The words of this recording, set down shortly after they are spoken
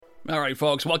All right,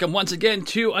 folks, welcome once again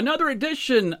to another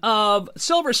edition of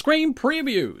Silver Screen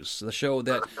Previews, the show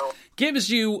that gives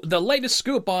you the latest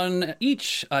scoop on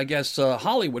each,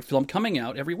 Hollywood film coming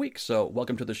out every week. So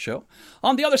welcome to the show.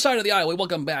 On the other side of the aisle, we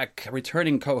welcome back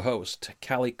returning co-host,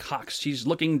 Callie Cox. She's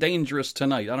looking dangerous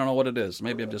tonight. I don't know what it is.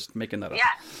 Maybe I'm just making that up. Yeah.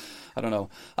 I don't know.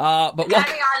 But welcome.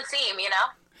 Gotta be on theme, you know?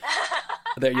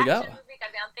 There you go. Movie,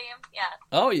 gotta be on theme. Yeah.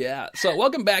 Oh, yeah. So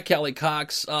welcome back, Callie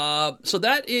Cox. So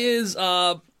that is...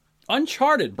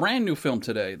 Uncharted, brand new film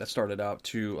today that started out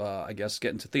to, get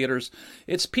into theaters.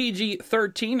 It's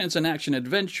PG-13. It's an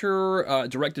action-adventure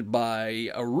directed by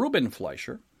Ruben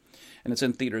Fleischer, and it's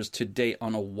in theaters today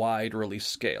on a wide release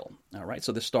scale. All right,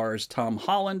 so this stars Tom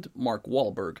Holland, Mark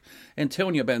Wahlberg,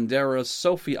 Antonio Banderas,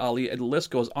 Sophie Ali, and the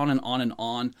list goes on and on and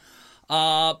on.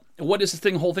 What is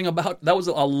the whole thing about? That was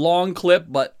a long clip,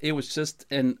 but it was just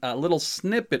a little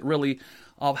snippet, really,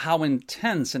 of how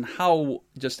intense and how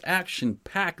just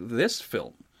action-packed this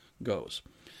film goes.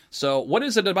 So what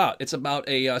is it about? It's about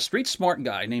a street-smart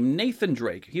guy named Nathan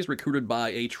Drake. He's recruited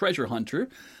by a treasure hunter,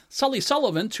 Sully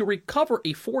Sullivan, to recover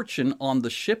a fortune on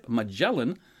the ship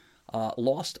Magellan,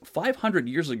 lost 500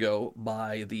 years ago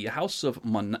by the House of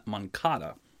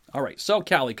Moncada. All right, so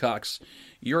Callie Cox,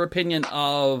 your opinion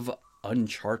of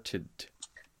Uncharted.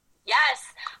 Yes.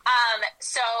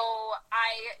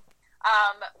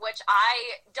 Which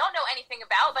I don't know anything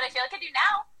about, but I feel like I do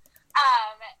now.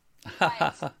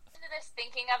 But into this,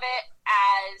 thinking of it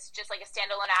as just like a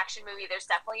standalone action movie, there's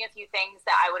definitely a few things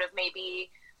that I would have maybe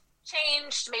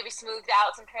changed, maybe smoothed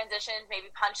out some transitions,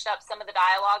 maybe punched up some of the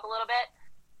dialogue a little bit.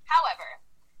 However,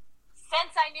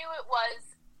 since I knew it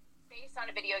was based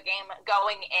on a video game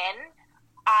going in,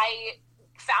 I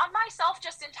found myself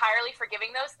just entirely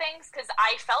forgiving those things because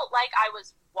I felt like I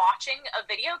was watching a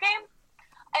video game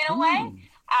in a way,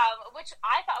 which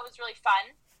I thought was really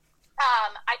fun.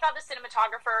 I thought the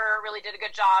cinematographer really did a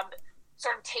good job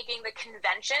sort of taking the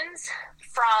conventions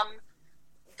from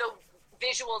the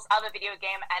visuals of a video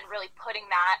game and really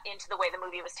putting that into the way the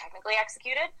movie was technically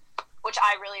executed, which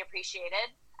I really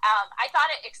appreciated. I thought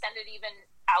it extended even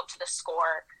out to the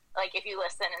score. Like, if you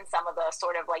listen in some of the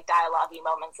sort of, like, dialogue-y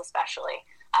moments especially,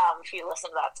 if you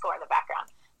listen to that score in the background.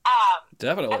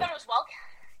 Definitely. I thought it was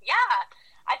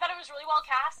I thought it was really well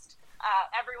cast.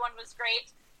 Everyone was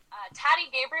great. Tati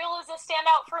Gabriel is a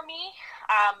standout for me.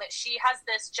 She has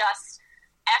this just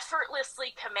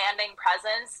effortlessly commanding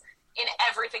presence in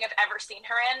everything I've ever seen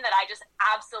her in that I just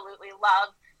absolutely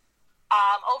love.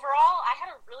 Overall, I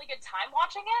had a really good time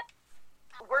watching it.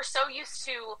 We're so used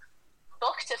to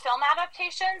book-to-film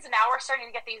adaptations, and now we're starting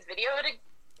to get these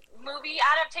video-to-movie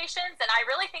adaptations, and I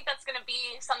really think that's going to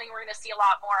be something we're going to see a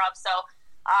lot more of, so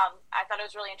I thought it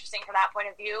was really interesting from that point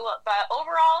of view, but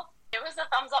overall, it was a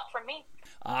thumbs up from me.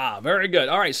 Very good.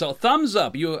 All right, so thumbs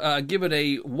up. You give it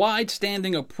a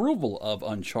wide-standing approval of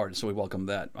Uncharted, so we welcome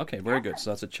that. Okay, very good.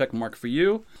 So that's a check mark for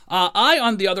you. I,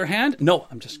 on the other hand, no,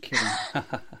 I'm just kidding.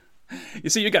 You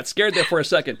see, you got scared there for a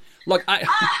second. Look,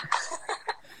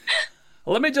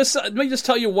 Let me just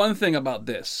tell you one thing about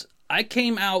this. I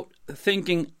came out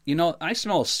thinking, I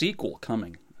smell a sequel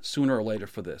coming sooner or later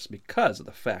for this because of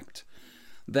the fact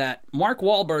that Mark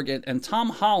Wahlberg and Tom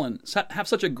Holland have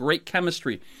such a great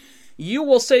chemistry. You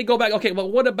will say, go back, okay, well,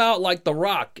 what about like The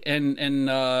Rock and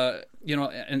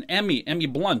Emmy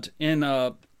Blunt in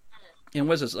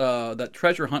what's this, that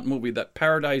treasure hunt movie, that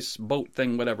Paradise Boat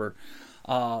thing, whatever.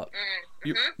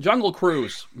 Jungle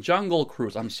Cruise.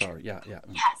 I'm sorry. Yeah. Yes.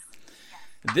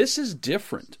 This is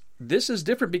different. This is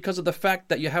different because of the fact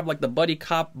that you have like the buddy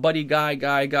cop, buddy guy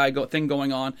thing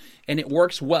going on, and it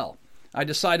works well. I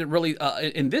decided really,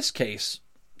 in this case,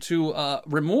 to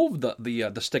remove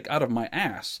the stick out of my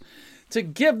ass, to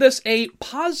give this a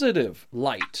positive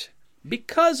light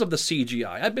because of the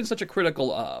CGI. I've been such a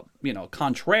critical,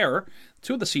 contraire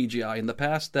to the CGI in the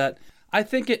past that I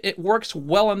think it works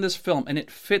well in this film, and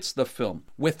it fits the film.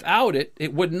 Without it,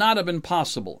 it would not have been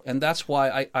possible, and that's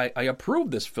why I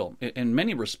approve this film in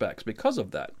many respects because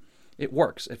of that. It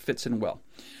works. It fits in well.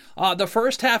 The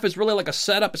first half is really like a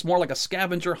setup. It's more like a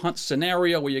scavenger hunt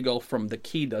scenario where you go from the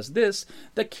key does this,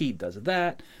 the key does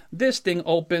that, this thing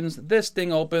opens.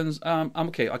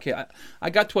 I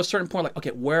got to a certain point like,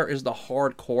 okay, where is the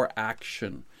hardcore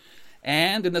action?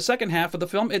 And in the second half of the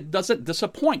film, it doesn't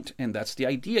disappoint. And that's the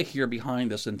idea here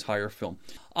behind this entire film.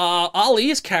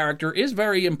 Ali's character is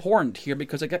very important here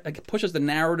because it pushes the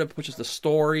narrative, pushes the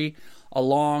story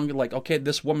along. Like, okay,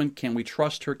 this woman, can we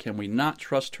trust her? Can we not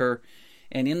trust her?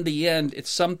 And in the end,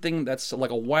 it's something that's like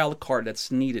a wild card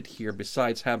that's needed here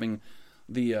besides having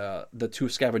the two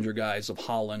scavenger guys of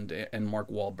Holland and Mark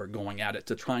Wahlberg going at it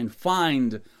to try and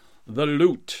find the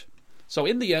loot. So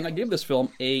in the end, I give this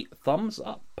film a thumbs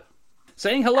up.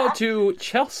 Saying hello to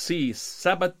Chelsea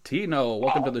Sabatino.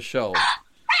 Welcome to the show. Hi,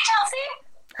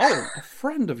 Chelsea. Oh, a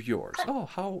friend of yours. Oh,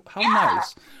 how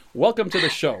nice. Welcome to the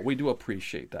show. We do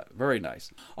appreciate that. Very nice.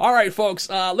 All right, folks,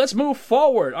 let's move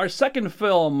forward. Our second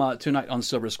film tonight on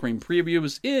Silver Screen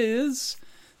Previews is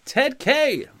Ted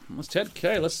K. What's Ted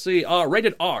K? Let's see.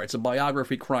 Rated R. It's a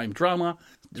biography crime drama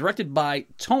directed by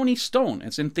Tony Stone.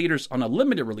 It's in theaters on a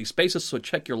limited release basis, so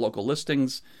check your local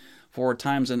listings for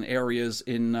times and areas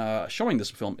in showing this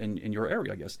film in your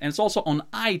area, I guess. And it's also on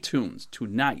iTunes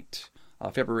tonight,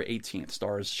 February 18th.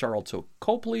 Stars Charlton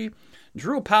Copley,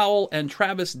 Drew Powell, and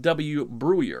Travis W.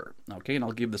 Breuer. Okay, and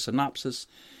I'll give the synopsis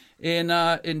in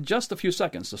just a few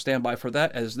seconds, so stand by for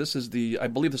that, as this is I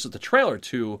believe this is the trailer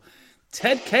to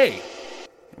Ted K.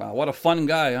 Wow, what a fun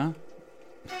guy, huh?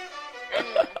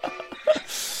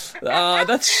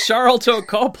 That's Charlton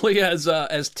Copley as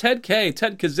Ted K,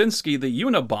 Ted Kaczynski, the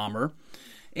Unabomber.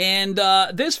 And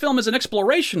this film is an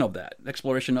exploration of that.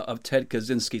 Exploration of Ted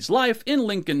Kaczynski's life in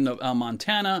Lincoln,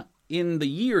 Montana, in the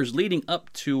years leading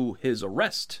up to his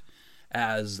arrest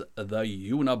as the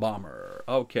Unabomber.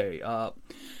 Okay,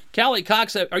 Callie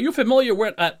Cox, are you familiar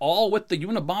at all with the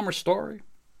Unabomber story?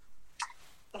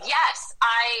 Yes,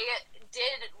 I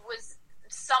was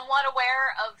somewhat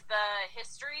aware of the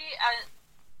history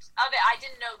of it. I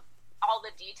didn't know all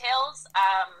the details.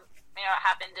 It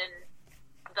happened in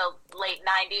the late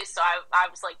 90s, so I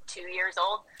was like 2 years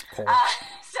old. So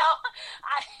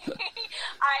I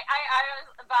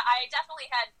definitely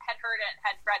had heard it,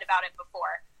 had read about it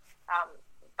before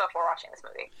watching this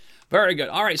movie. Very good.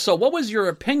 All right, so what was your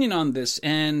opinion on this,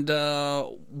 and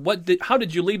how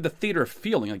did you leave the theater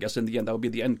feeling, I guess, in the end? That would be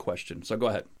the end question, so go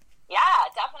ahead. Yeah,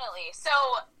 definitely. So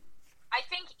I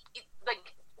think,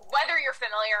 whether you're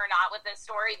familiar or not with this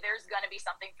story, there's going to be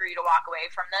something for you to walk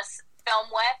away from this film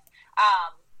with.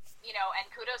 And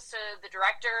kudos to the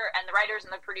director and the writers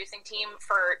and the producing team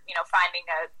for, finding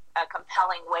a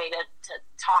compelling way to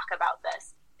talk about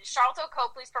this. Charlton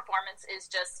Copley's performance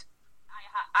is just,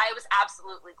 I was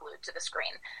absolutely glued to the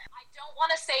screen. I don't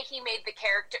want to say he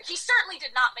certainly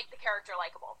did not make the character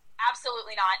likable.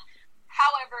 Absolutely not.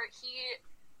 However,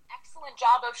 excellent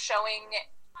job of showing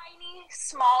tiny,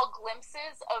 small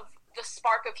glimpses of the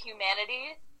spark of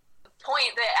humanity. The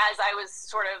point that, as I was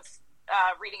sort of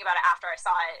reading about it after I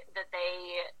saw it, that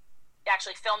they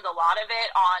actually filmed a lot of it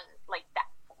on that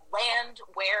land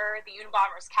where the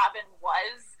Unabomber's cabin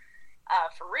was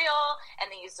for real,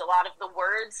 and they used a lot of the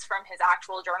words from his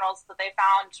actual journals that they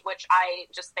found, which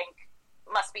I just think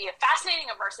must be a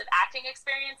fascinating, immersive acting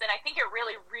experience, and I think it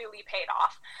really, really paid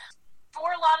off.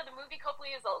 For a lot of the movie,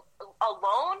 Copley is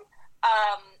alone.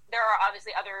 There are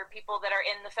obviously other people that are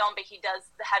in the film, but he does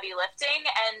the heavy lifting,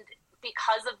 and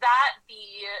because of that,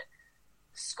 the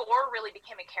score really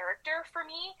became a character for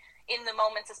me in the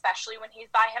moments, especially when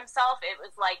he's by himself. It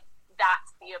was like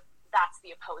that's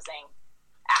the opposing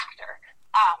actor,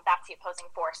 that's the opposing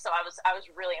force. So I was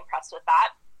really impressed with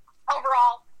that.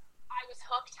 Overall, I was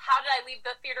hooked. How did I leave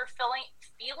the theater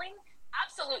feeling?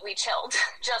 Absolutely chilled.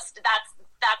 Just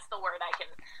that's the word I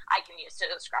can use to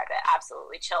describe it.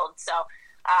 Absolutely chilled. So,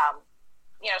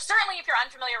 certainly if you're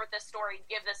unfamiliar with this story,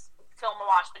 give this film a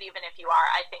watch. But even if you are,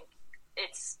 I think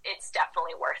it's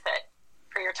definitely worth it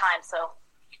for your time. So,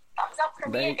 thumbs up for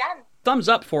me again. Thumbs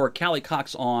up for Callie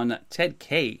Cox on Ted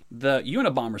K, the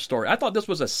Unabomber story. I thought this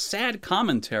was a sad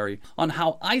commentary on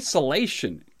how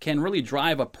isolation can really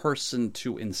drive a person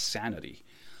to insanity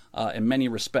in many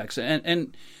respects.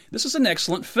 And this is an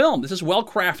excellent film. This is well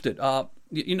crafted.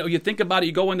 You think about it,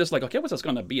 you go in this okay, what's this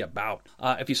going to be about?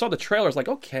 If you saw the trailer, it's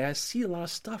okay, I see a lot of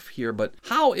stuff here, but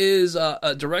how is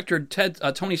director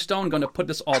Tony Stone going to put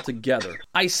this all together?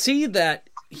 I see that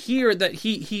here that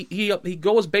he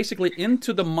goes basically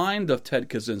into the mind of Ted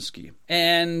Kaczynski,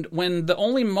 and when the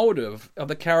only motive of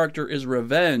the character is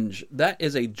revenge, that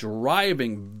is a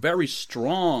driving, very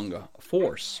strong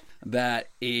force that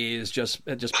just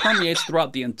permeates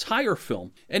throughout the entire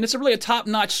film. And it's really a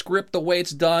top-notch script, the way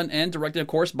it's done, and directed, of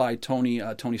course, by Tony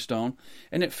Stone.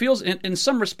 And it feels, in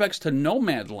some respects, to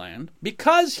Nomadland,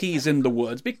 because he's in the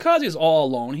woods, because he's all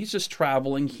alone. He's just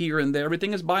traveling here and there.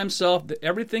 Everything is by himself.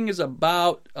 Everything is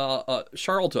about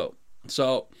Charlton.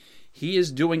 So he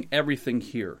is doing everything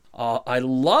here. I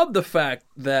love the fact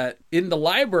that in the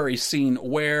library scene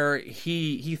where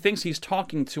he thinks he's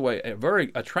talking to a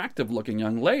very attractive-looking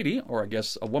young lady, or I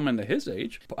guess a woman at his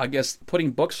age, I guess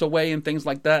putting books away and things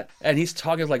like that, and he's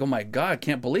talking oh my God, I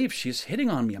can't believe she's hitting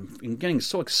on me. I'm getting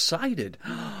so excited.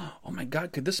 oh my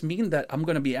God, could this mean that I'm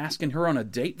going to be asking her on a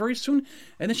date very soon?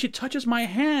 And then she touches my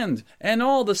hand. And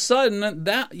all of a sudden,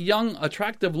 that young,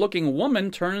 attractive-looking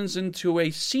woman turns into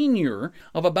a senior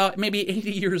of about maybe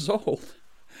 80 years old.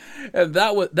 And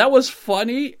that was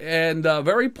funny and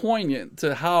very poignant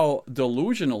to how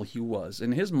delusional he was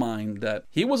in his mind, that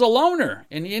he was a loner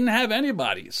and he didn't have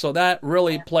anybody. So that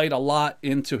really played a lot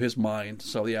into his mind.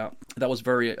 So yeah, that was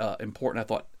very important, I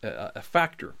thought, a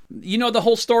factor. You know, the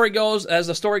whole story goes, as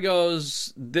the story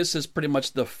goes, this is pretty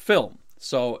much the film.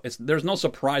 So there's no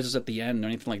surprises at the end or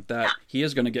anything like that. He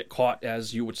is going to get caught,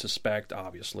 as you would suspect,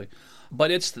 obviously. But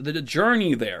it's the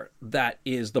journey there that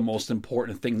is the most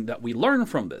important thing that we learn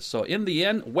from this. So in the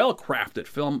end, well-crafted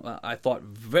film. I thought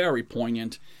very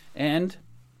poignant. And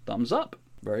thumbs up.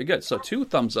 Very good. So 2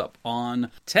 thumbs up on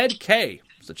Ted K.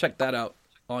 So check that out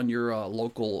on your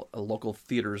local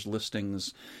theaters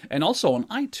listings. And also on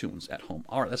iTunes at home.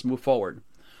 All right, let's move forward.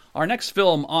 Our next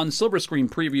film on Silver Screen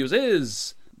Previews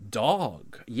is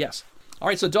Dog. Yes. All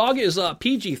right, so Dog is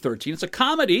PG-13. It's a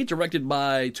comedy directed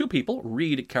by 2 people,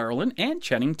 Reed Carolyn and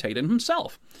Channing Tatum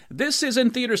himself. This is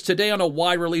in theaters today on a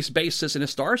wide-release basis, and it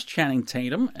stars Channing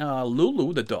Tatum,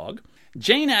 Lulu the dog,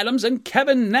 Jane Addams, and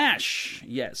Kevin Nash.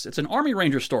 Yes, it's an Army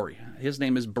Ranger story. His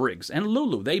name is Briggs. And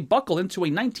Lulu, they buckle into a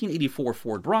 1984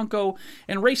 Ford Bronco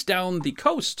and race down the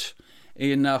coast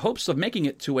in hopes of making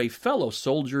it to a fellow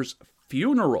soldier's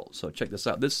funeral. So check this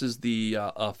out. This is the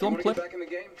film clip. Get back in the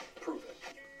game? Prove it.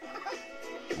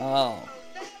 Oh.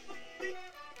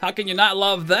 How can you not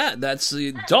love that? That's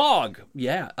the Dog.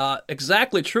 Yeah,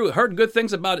 exactly true. Heard good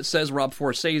things about it, says Rob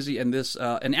Forsese, and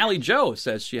and Allie Joe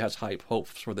says she has high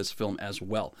hopes for this film as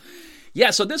well.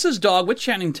 Yeah, so this is Dog with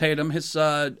Channing Tatum. His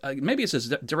maybe it's his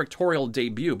directorial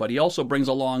debut, but he also brings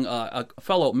along a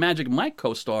fellow Magic Mike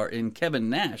co-star in Kevin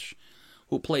Nash,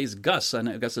 who plays Gus, and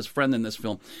I guess his friend in this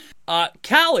film.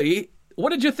 Callie,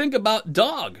 what did you think about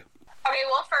Dog? Okay,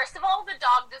 well, first of all, the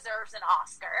dog deserves an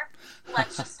Oscar.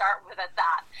 Let's just start with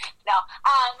that. No,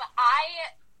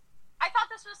 I thought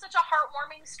this was such a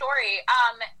heartwarming story.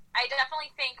 I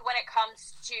definitely think when it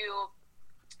comes to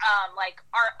like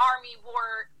our Army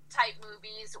war type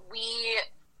movies, we,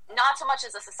 not so much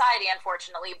as a society,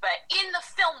 unfortunately, but in the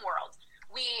film world,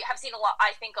 we have seen a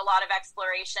lot of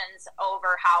explorations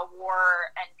over how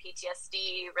war and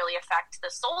PTSD really affect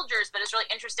the soldiers, but it's really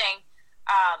interesting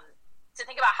to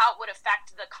think about how it would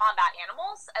affect the combat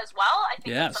animals as well. I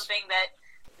think that's something that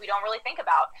we don't really think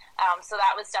about. So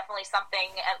that was definitely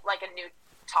something like a new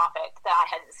topic that I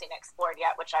hadn't seen explored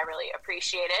yet, which I really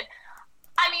appreciated.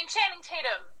 I mean, Channing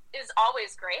Tatum is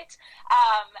always great.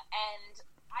 And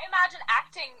I imagine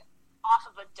acting off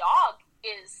of a dog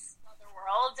is another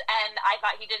world. And I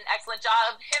thought he did an excellent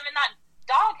job. Him and that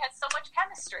dog had so much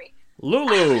chemistry.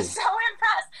 Lulu. I was so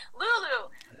impressed.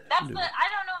 Lulu. That's I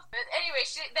don't know. Anyway,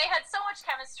 they had so much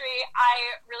chemistry.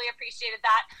 I really appreciated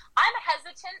that. I'm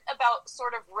hesitant about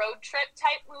sort of road trip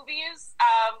type movies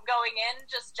going in,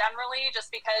 just generally, just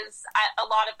because a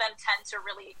lot of them tend to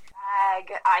really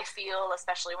drag, I feel,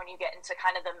 especially when you get into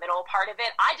kind of the middle part of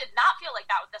it. I did not feel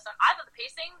like that with this one. I thought the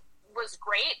pacing was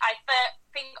great. I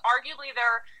think arguably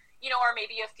there, are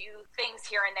maybe a few things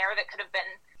here and there that could have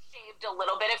been shaved a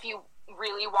little bit if you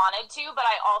really wanted to, but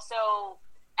I also,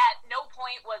 at no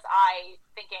point was I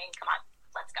thinking, come on,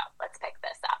 let's go, let's pick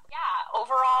this up. Yeah,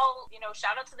 overall,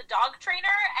 shout out to the dog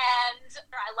trainer, and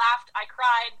I laughed, I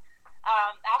cried,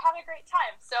 I had a great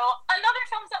time. So another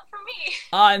thumbs up for me.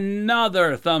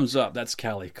 Another thumbs up. That's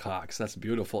Callie Cox. That's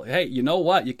beautiful. Hey, you know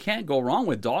what? You can't go wrong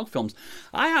with dog films.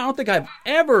 I don't think I've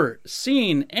ever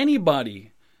seen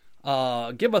anybody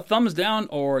give a thumbs down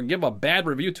or give a bad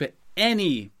review to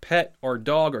any pet or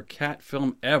dog or cat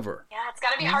film ever. Yeah, it's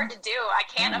got to be hard to do. I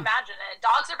can't imagine it.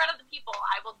 Dogs are better than people.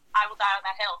 I will die on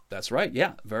that hill. That's right.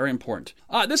 Yeah, very important.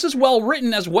 This is well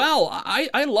written as well.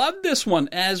 I love this one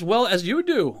as well as you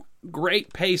do.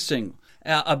 Great pacing.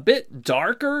 A bit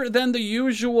darker than the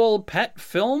usual pet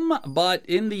film, but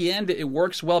in the end it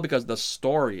works well because the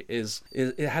story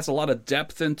it has a lot of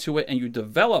depth into it, and you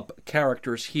develop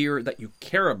characters here that you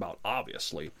care about,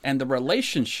 obviously. And the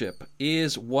relationship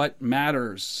is what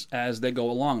matters as they go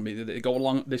along.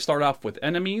 They start off with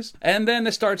enemies, and then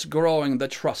it starts growing, the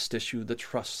trust issue, the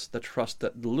trust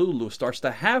that Lulu starts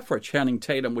to have for Channing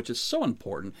Tatum, which is so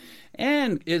important,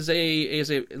 and is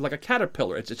like a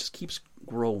caterpillar. It just keeps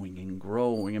growing and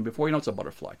growing, and before you know it's a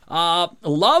butterfly.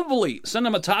 Lovely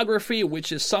cinematography,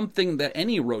 which is something that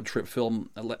any road trip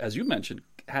film, as you mentioned,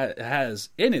 has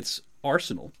in its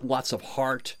arsenal. Lots of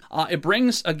heart. It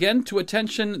brings again to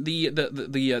attention the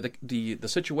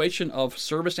situation of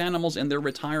service animals and their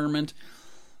retirement.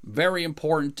 Very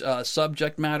important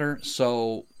subject matter.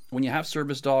 So when you have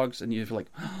service dogs and you feel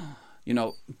like,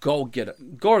 go get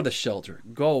it. Go to the shelter.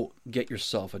 Go get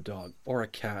yourself a dog or a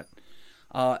cat.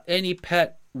 Any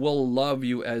pet will love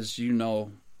you as for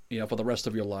the rest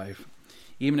of your life.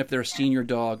 Even if they're a senior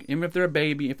dog, even if they're a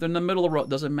baby, if they're in the middle of the road,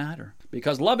 doesn't matter.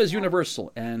 Because love is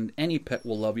universal, and any pet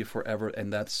will love you forever,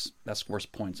 and that scores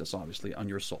points. That's obviously on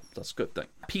your soul. That's a good thing.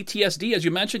 PTSD, as you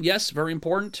mentioned, yes, very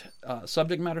important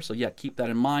subject matter, so yeah, keep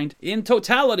that in mind. In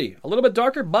totality, a little bit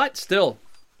darker, but still,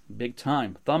 big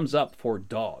time. Thumbs up for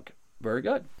dog. Very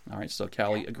good. All right, so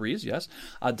Callie agrees, yes.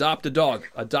 Adopt a dog,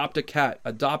 adopt a cat,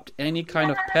 adopt any kind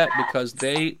of pet because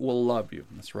they will love you.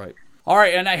 That's right. All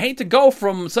right, and I hate to go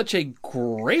from such a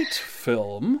great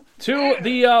film to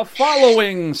the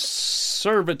following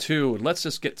servitude. Let's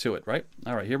just get to it, right?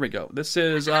 All right, here we go. This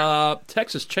is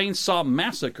Texas Chainsaw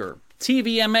Massacre.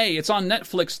 TVMA, it's on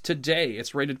Netflix today.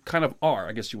 It's rated kind of R.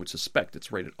 I guess you would suspect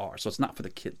it's rated R, so it's not for the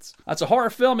kids. It's a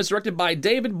horror film. It's directed by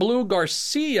David Blue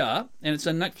Garcia, and it's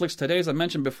on Netflix today, as I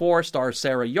mentioned before. Stars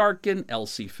Sarah Yarkin,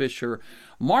 Elsie Fisher,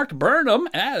 Mark Burnham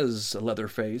as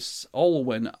Leatherface,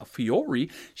 Olwen Fiore.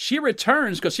 She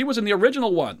returns because she was in the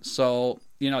original one, so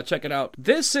check it out.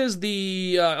 This is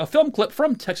a film clip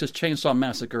from Texas Chainsaw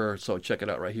Massacre, so check it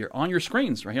out right here on your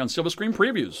screens, right here on Silver Screen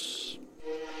Previews.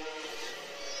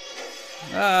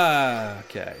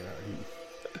 Okay.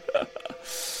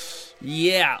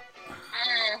 Yeah.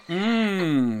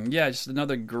 Yeah, just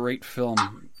another great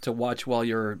film to watch while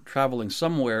you're traveling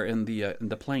somewhere in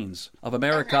the plains of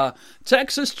America.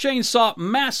 Texas Chainsaw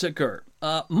Massacre.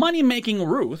 Money-making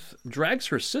Ruth drags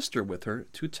her sister with her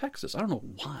to Texas. I don't know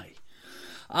why.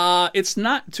 It's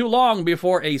not too long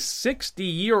before a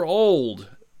 60-year-old,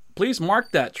 please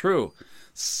mark that true,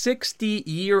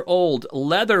 60-year-old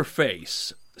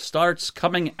Leatherface starts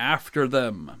coming after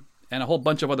them, and a whole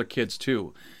bunch of other kids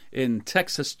too, in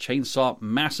Texas Chainsaw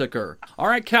Massacre. All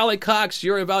right, Callie Cox,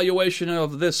 your evaluation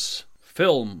of this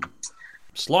film,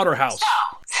 Slaughterhouse.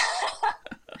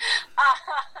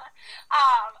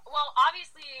 Well,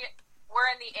 obviously,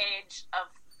 we're in the age of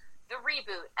the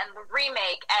reboot and the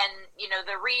remake and,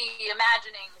 the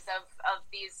reimaginings of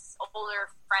these older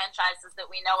franchises that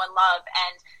we know and love.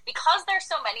 And because there's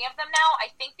so many of them now, I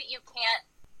think that you can't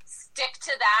stick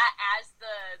to that as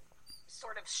the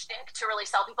sort of shtick to really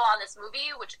sell people on this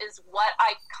movie, which is what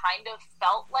I kind of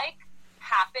felt like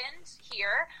happened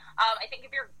here. I think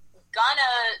if you're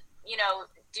gonna,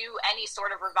 do any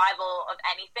sort of revival of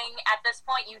anything at this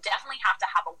point, you definitely have to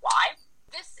have a why.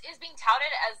 This is being touted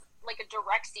as like a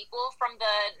direct sequel from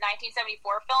the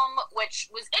 1974 film, which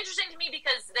was interesting to me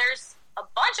because there's a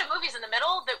bunch of movies in the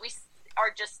middle that we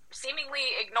are just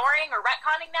seemingly ignoring or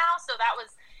retconning now, so that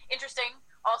was interesting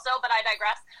also, but I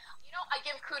digress. I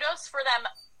give kudos for them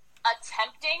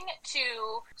attempting to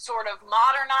sort of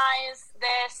modernize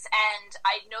this, and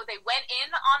I know they went in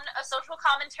on a social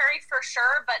commentary for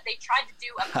sure, but they tried to do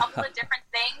a couple of different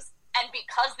things, and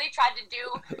because they tried to do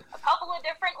a couple of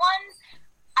different ones,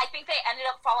 I think they ended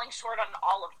up falling short on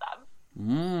all of them,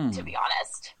 to be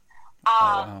honest.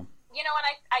 Wow. And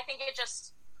I think it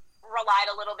just relied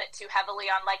a little bit too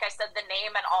heavily on, like I said, the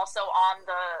name and also on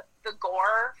the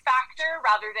gore factor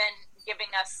rather than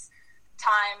giving us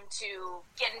time to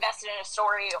get invested in a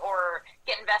story or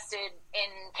get invested in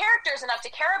characters enough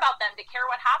to care about them, to care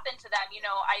what happened to them.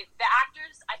 The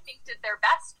actors, I think, did their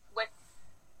best with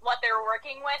what they were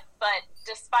working with, but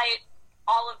despite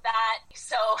all of that,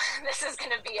 so this is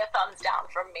going to be a thumbs down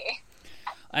from me.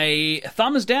 A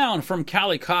thumbs down from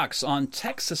Callie Cox on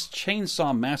Texas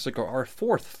Chainsaw Massacre, our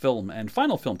fourth film and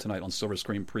final film tonight on Silver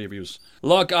Screen Previews.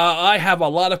 Look, I have a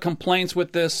lot of complaints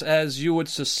with this, as you would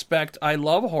suspect. I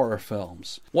love horror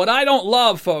films. What I don't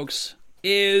love, folks,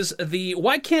 is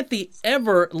why can't they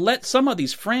ever let some of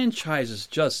these franchises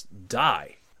just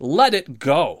die? Let it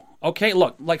go. Okay,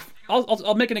 look,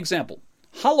 I'll make an example.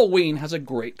 Halloween has a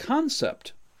great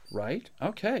concept, right?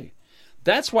 Okay.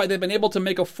 That's why they've been able to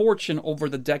make a fortune over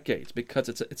the decades, because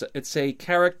it's a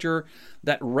character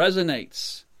that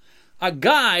resonates. A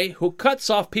guy who cuts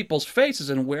off people's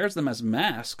faces and wears them as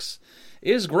masks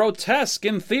is grotesque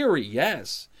in theory,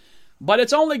 yes. But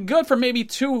it's only good for maybe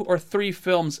 2 or 3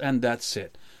 films, and that's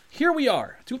it. Here we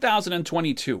are,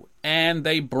 2022, and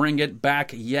they bring it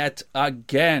back yet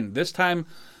again. This time,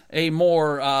 a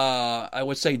more, I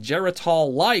would say,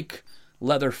 Geritol-like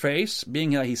Leatherface,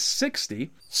 being that he's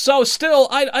 60. So still,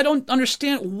 I don't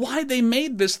understand why they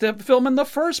made this film in the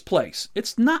first place.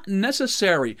 It's not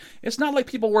necessary. It's not like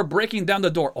people were breaking down the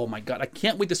door. Oh my God, I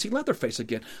can't wait to see Leatherface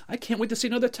again. I can't wait to see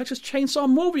another Texas Chainsaw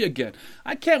movie again.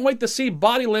 I can't wait to see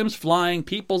body limbs flying,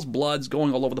 people's bloods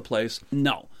going all over the place.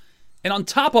 No. And on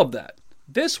top of that,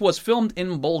 this was filmed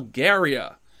in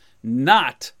Bulgaria,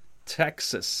 not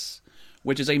Texas,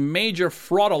 which is a major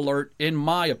fraud alert in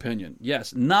my opinion.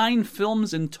 Yes, 9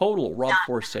 films in total, Rob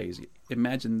Scorsese.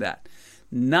 Imagine that.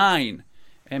 9.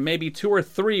 And maybe 2 or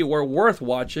 3 were worth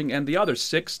watching, and the other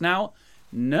 6 now,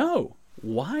 no.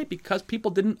 Why? Because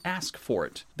people didn't ask for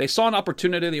it. They saw an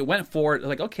opportunity, they went for it,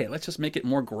 like, okay, let's just make it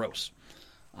more gross.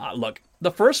 Look,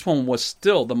 the first one was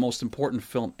still the most important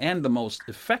film and the most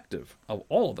effective of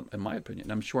all of them, in my opinion.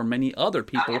 I'm sure many other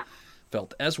people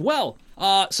felt as well.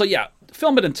 So yeah,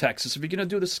 film it in Texas. If you're going to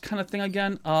do this kind of thing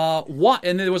again, what?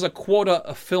 And there was a quota,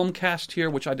 a film cast here,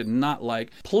 which I did not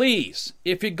like. Please,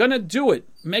 if you're going to do it,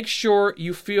 make sure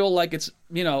you feel like it's,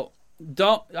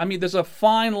 there's a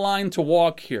fine line to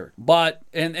walk here. But,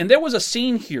 and there was a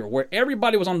scene here where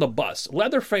everybody was on the bus.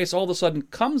 Leatherface all of a sudden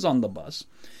comes on the bus,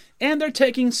 and they're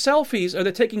taking selfies, or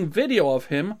they're taking video of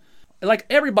him, like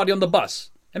everybody on the bus.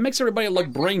 It makes everybody look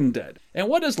brain dead. And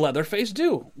what does Leatherface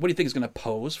do? What do you think he's going to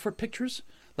pose for pictures?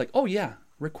 Like, oh yeah,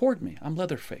 record me. I'm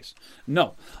Leatherface.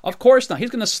 No, of course not.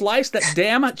 He's going to slice that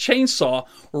damn chainsaw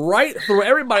right through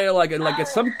everybody like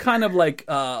it's some kind of like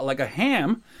a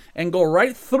ham, and go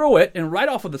right through it and right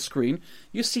off of the screen.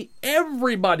 You see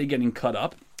everybody getting cut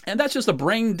up. And that's just a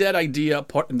brain-dead idea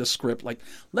put in the script. Like,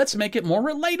 let's make it more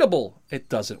relatable. It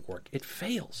doesn't work. It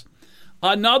fails.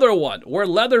 Another one where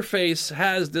Leatherface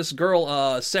has this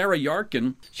girl, Sarah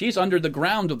Yarkin. She's under the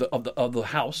ground of the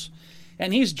house,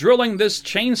 and he's drilling this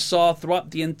chainsaw throughout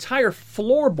the entire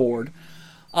floorboard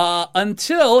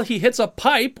until he hits a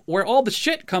pipe where all the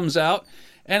shit comes out,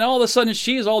 and all of a sudden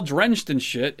she's all drenched in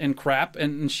shit and crap,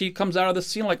 and she comes out of the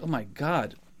scene like, oh my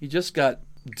god, he just got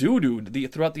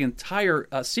doo-dooed throughout the entire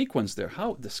sequence there.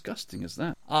 How disgusting is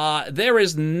that? There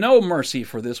is no mercy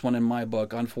for this one in my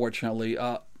book, unfortunately.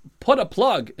 Put a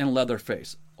plug in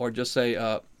Leatherface, or just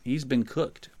say, he's been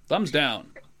cooked. Thumbs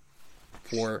down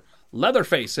for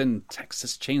Leatherface in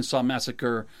Texas Chainsaw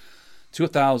Massacre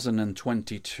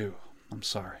 2022. I'm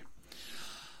sorry.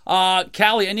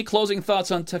 Callie, any closing thoughts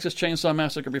on Texas Chainsaw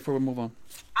Massacre before we move on?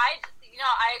 I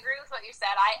agree with what you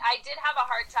said. I did have a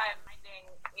hard time finding,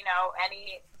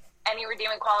 any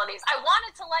redeeming qualities. I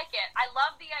wanted to like it. I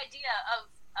love the idea of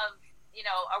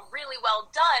a really well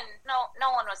done. No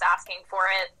one was asking for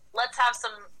it. Let's have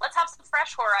some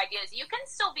fresh horror ideas. You can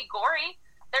still be gory.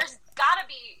 There's got to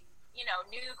be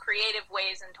new creative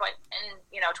ways in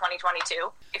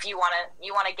 2022 if you want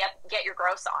to get your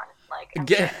gross on.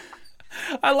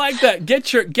 I like that.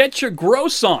 Get your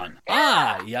gross on.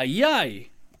 Yeah. Yay.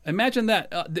 Imagine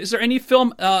that. Is there any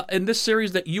film in this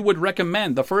series that you would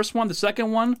recommend? The first one, the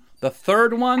second one, the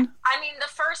third one? I mean, the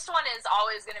first one is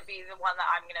always going to be the one that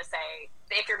I'm going to say,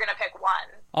 if you're going to pick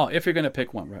one. Oh, if you're going to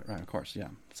pick one. Right, of course, yeah.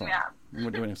 So, yeah.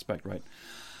 What do you expect, right?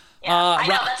 Yeah, I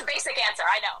know, that's a basic answer,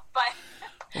 I know,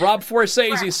 but... Rob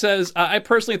Forsese says, I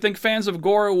personally think fans of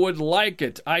gore would like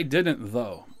it. I didn't,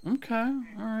 though. Okay,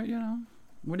 all right,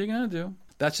 what are you going to do?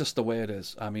 That's just the way it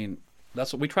is. I mean...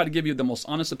 That's what we try to give you, the most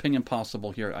honest opinion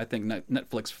possible here. I think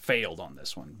Netflix failed on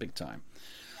this one, big time.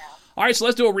 Yeah. All right, so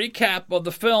let's do a recap of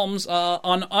the films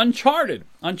on Uncharted.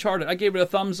 I gave it a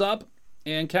thumbs up.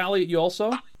 And Callie, you also?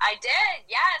 I did,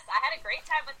 yes. I had a great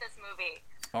time with this movie.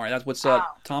 All right, that's what's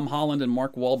Tom Holland and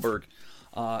Mark Wahlberg.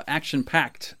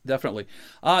 Action-packed, definitely.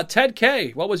 Ted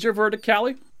K., what was your verdict,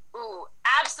 Callie? Ooh,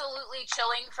 absolutely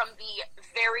chilling from the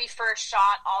very first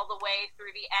shot all the way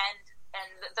through the end.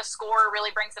 And the score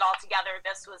really brings it all together.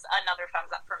 This was another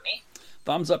thumbs up from me.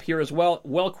 Thumbs up here as well.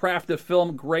 Well-crafted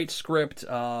film, great script,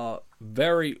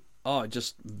 very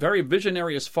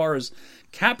visionary as far as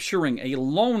capturing a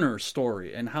loner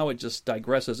story and how it just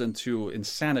digresses into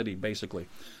insanity, basically.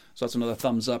 So that's another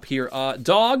thumbs up here.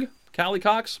 Dog, Callie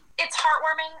Cox. It's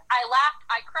heartwarming. I laughed.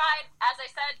 I cried. As I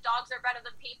said, dogs are better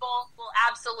than people. We'll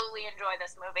absolutely enjoy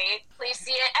this movie. Please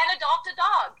see it and adopt a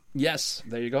dog. Yes,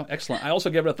 there you go. Excellent. I also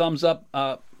give it a thumbs up.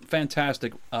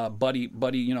 Fantastic buddy,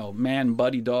 man,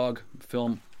 buddy, dog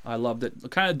film. I loved it.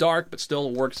 Kind of dark, but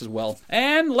still works as well.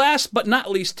 And last but not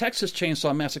least, Texas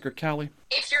Chainsaw Massacre, Callie.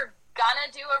 If you're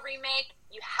gonna do a remake,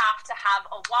 you have to have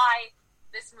a why.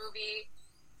 This movie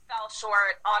fell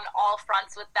short on all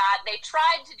fronts with that. They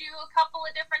tried to do a couple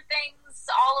of different things.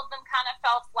 All of them kind of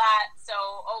fell flat. So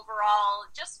overall,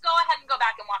 just go ahead and go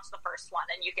back and watch the first one,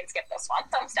 and you can skip this one.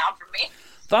 Thumbs down from me.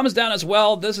 Thumbs down as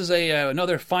well. This is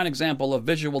another fine example of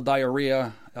visual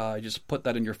diarrhea. Just put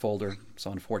that in your folder.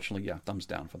 So unfortunately, yeah, thumbs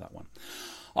down for that one.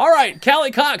 All right,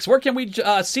 Callie Cox, where can we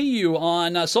see you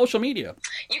on social media?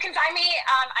 You can find me.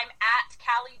 I'm at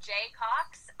Callie J.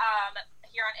 Cox.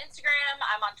 Here on Instagram.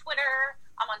 I'm on Twitter.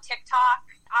 I'm on TikTok.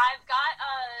 I've got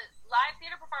a live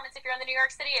theater performance if you're in the New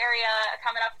York City area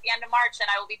coming up at the end of March,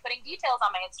 and I will be putting details on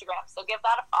my Instagram, so give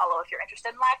that a follow if you're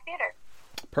interested in live theater.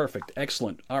 Perfect.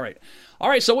 Excellent. All right. All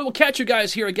right, so we will catch you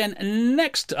guys here again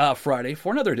next Friday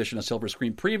for another edition of Silver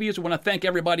Screen Previews. We want to thank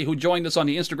everybody who joined us on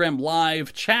the Instagram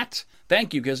live chat.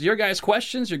 Thank you, because your guys'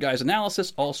 questions, your guys'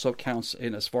 analysis also counts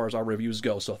in as far as our reviews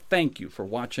go. So thank you for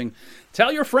watching.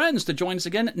 Tell your friends to join us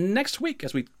again next week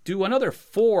as we do another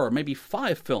 4, maybe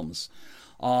 5 films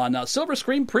on Silver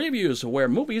Screen Previews, where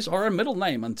movies are a middle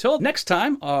name. Until next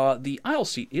time, the aisle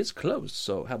seat is closed.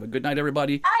 So have a good night,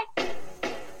 everybody. Bye.